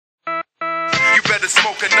better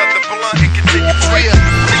smoke another blunt and continue praying.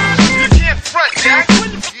 You can't front, Jack.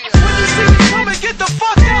 When you see me coming, get the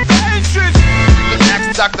fuck out the entrance. You can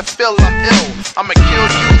ask Dr. Phil, I'm ill. I'ma kill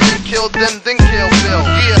you, then kill them, then kill Bill.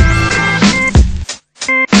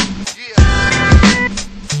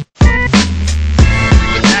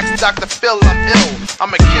 You can ask Dr. Phil, I'm ill.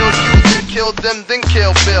 I'ma kill you, then kill them, then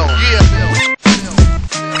kill Bill.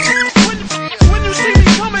 When you see me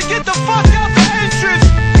coming, get the fuck out the entrance.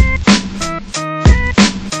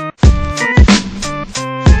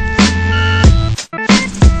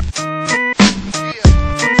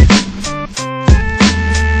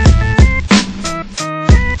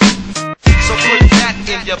 So put that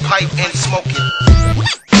in your pipe and smoke it.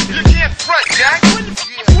 You can't front, Jack.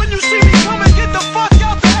 When you see me coming, get the fuck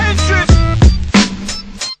out the entrance.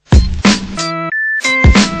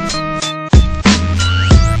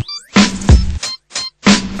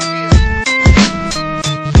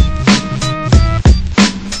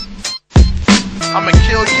 I'ma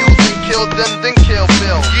kill you, then kill them, then kill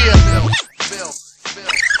Bill.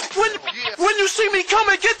 When you see me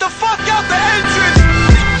coming, get the fuck out the entrance.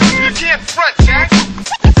 You can't front, Jack.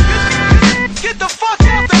 Get the fuck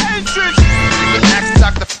out the entrance. You can ask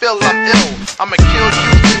Dr. Phil, I'm ill. I'ma kill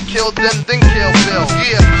you, then kill them, then kill Bill.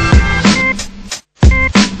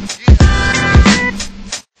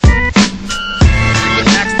 You can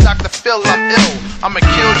ask Dr. Phil, I'm ill. I'ma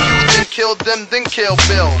kill you, then kill them, then kill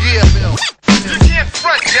Bill. You can't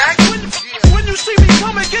front, Jack. When you see me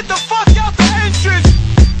coming, get the fuck out the entrance.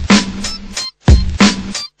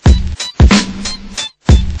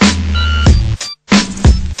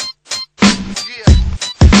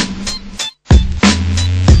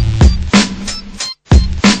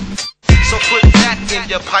 So put that in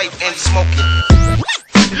your pipe and smoke it.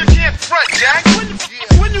 You can't front, Jack.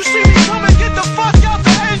 When you see me coming, get the fuck out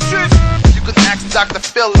the entrance. You can ask Dr.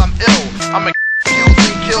 Phil, I'm ill. I'ma kill you,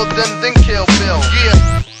 then kill them, then kill Bill.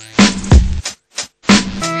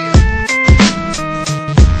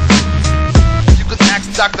 You can ask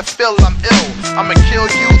Dr. Phil, I'm ill. I'ma kill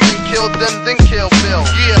you, then kill them, then kill Bill.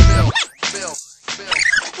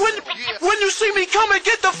 When you see me coming,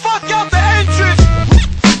 get the fuck out the entrance.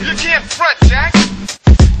 You can't front, Jack.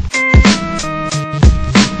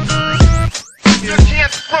 You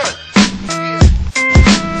can't front.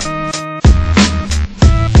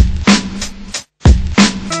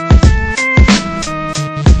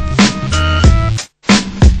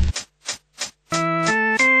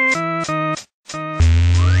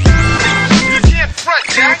 You can't front,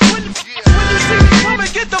 Jack. When you see me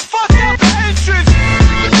coming, get the fuck out the entrance.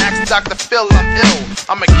 You can ask Dr. Phil, I'm ill.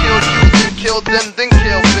 I'ma kill you, then kill them, then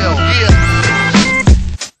kill Bill.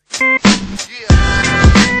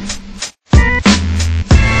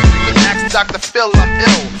 You can ask Dr. Phil, I'm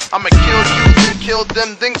ill. I'ma kill you, then kill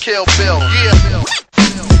them, then kill Bill.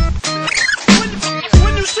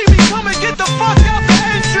 When you see me coming, get the fuck out the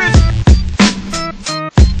entrance.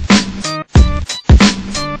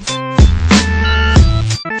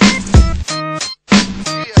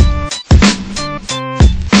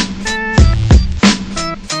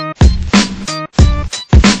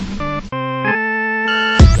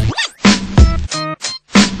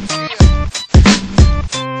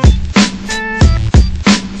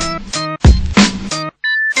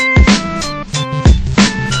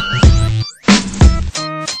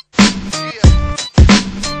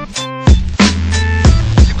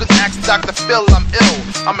 Dr. Phil, I'm ill.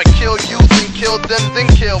 I'ma kill you, then kill them, then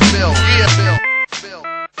kill Bill. Bill.